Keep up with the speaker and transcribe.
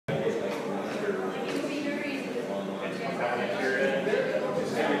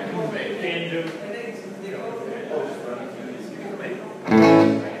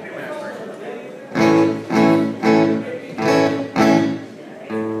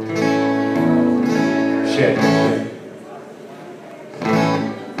check.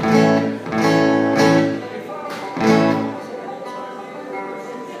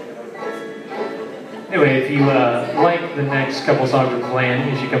 Anyway, if you like the next couple songs we're playing,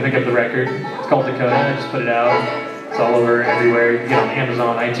 you should come pick up the record. It's called Dakota. I just put it out. It's all over everywhere. You can get it on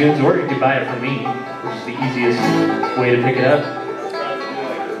Amazon, iTunes, or you can buy it from me, which is the easiest way to pick it up.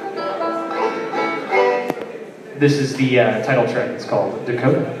 This is the title track. It's called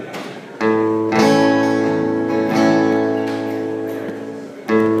Dakota.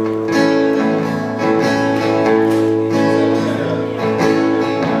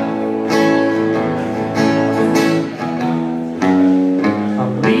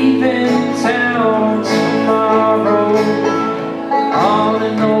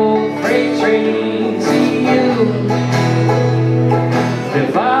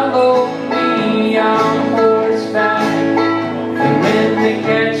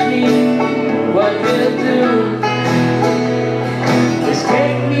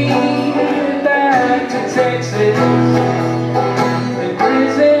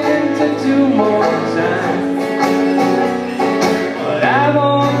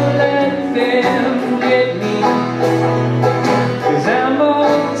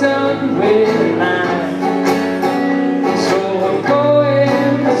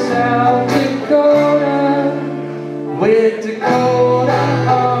 With Dakota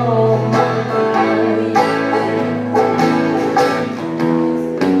on my mind.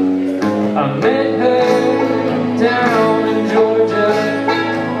 I met her down in Georgia.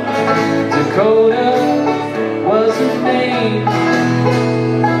 Dakota was her name.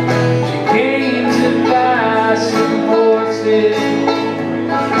 She came to buy some horses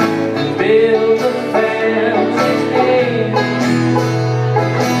and build a family name.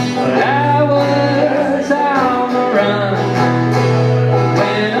 But I was on the run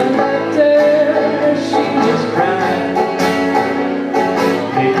when I left her, she was crying.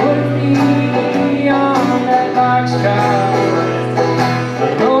 They put me on that boxcar,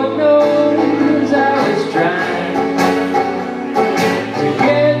 but Lord knows I was trying to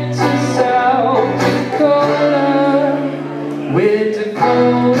get to South Dakota with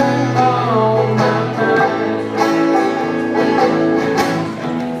Dakota on my mind.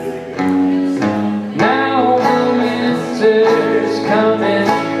 Coming,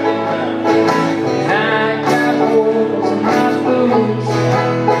 and I got holes in my boots.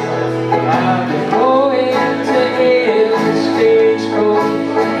 I've been going to hell in stagecoach,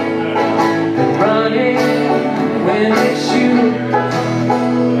 been running when they shoot.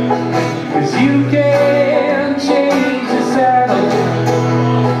 'Cause you can change the saddle,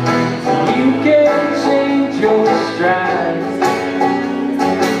 you can change your stride,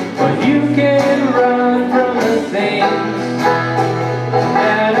 but you can run from the things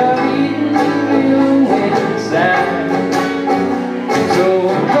that are eating you inside. So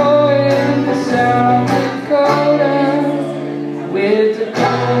I'm going to South Dakota with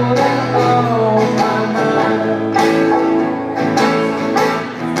Dakota on my mind.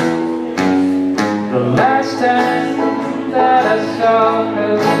 The last time that I saw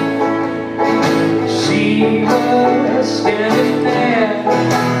her, she was standing there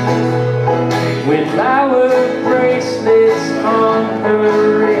with flower bracelets on her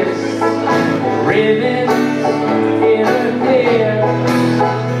wrists, ribbons in her hair.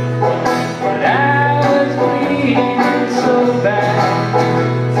 But I was bleeding so bad,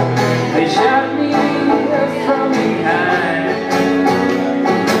 they shot me from behind.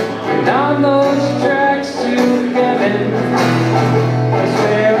 And on those tracks to heaven, I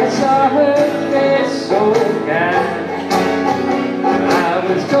swear I saw her face so kind. I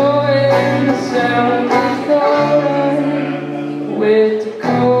was going to South Dakota with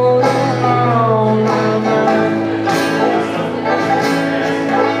Dakota on my mind.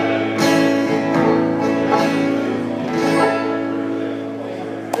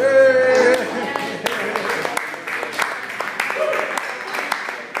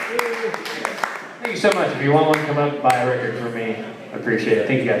 Thank you so much. If you want one, come up and buy a record for me. I appreciate it.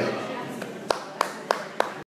 Thank you guys.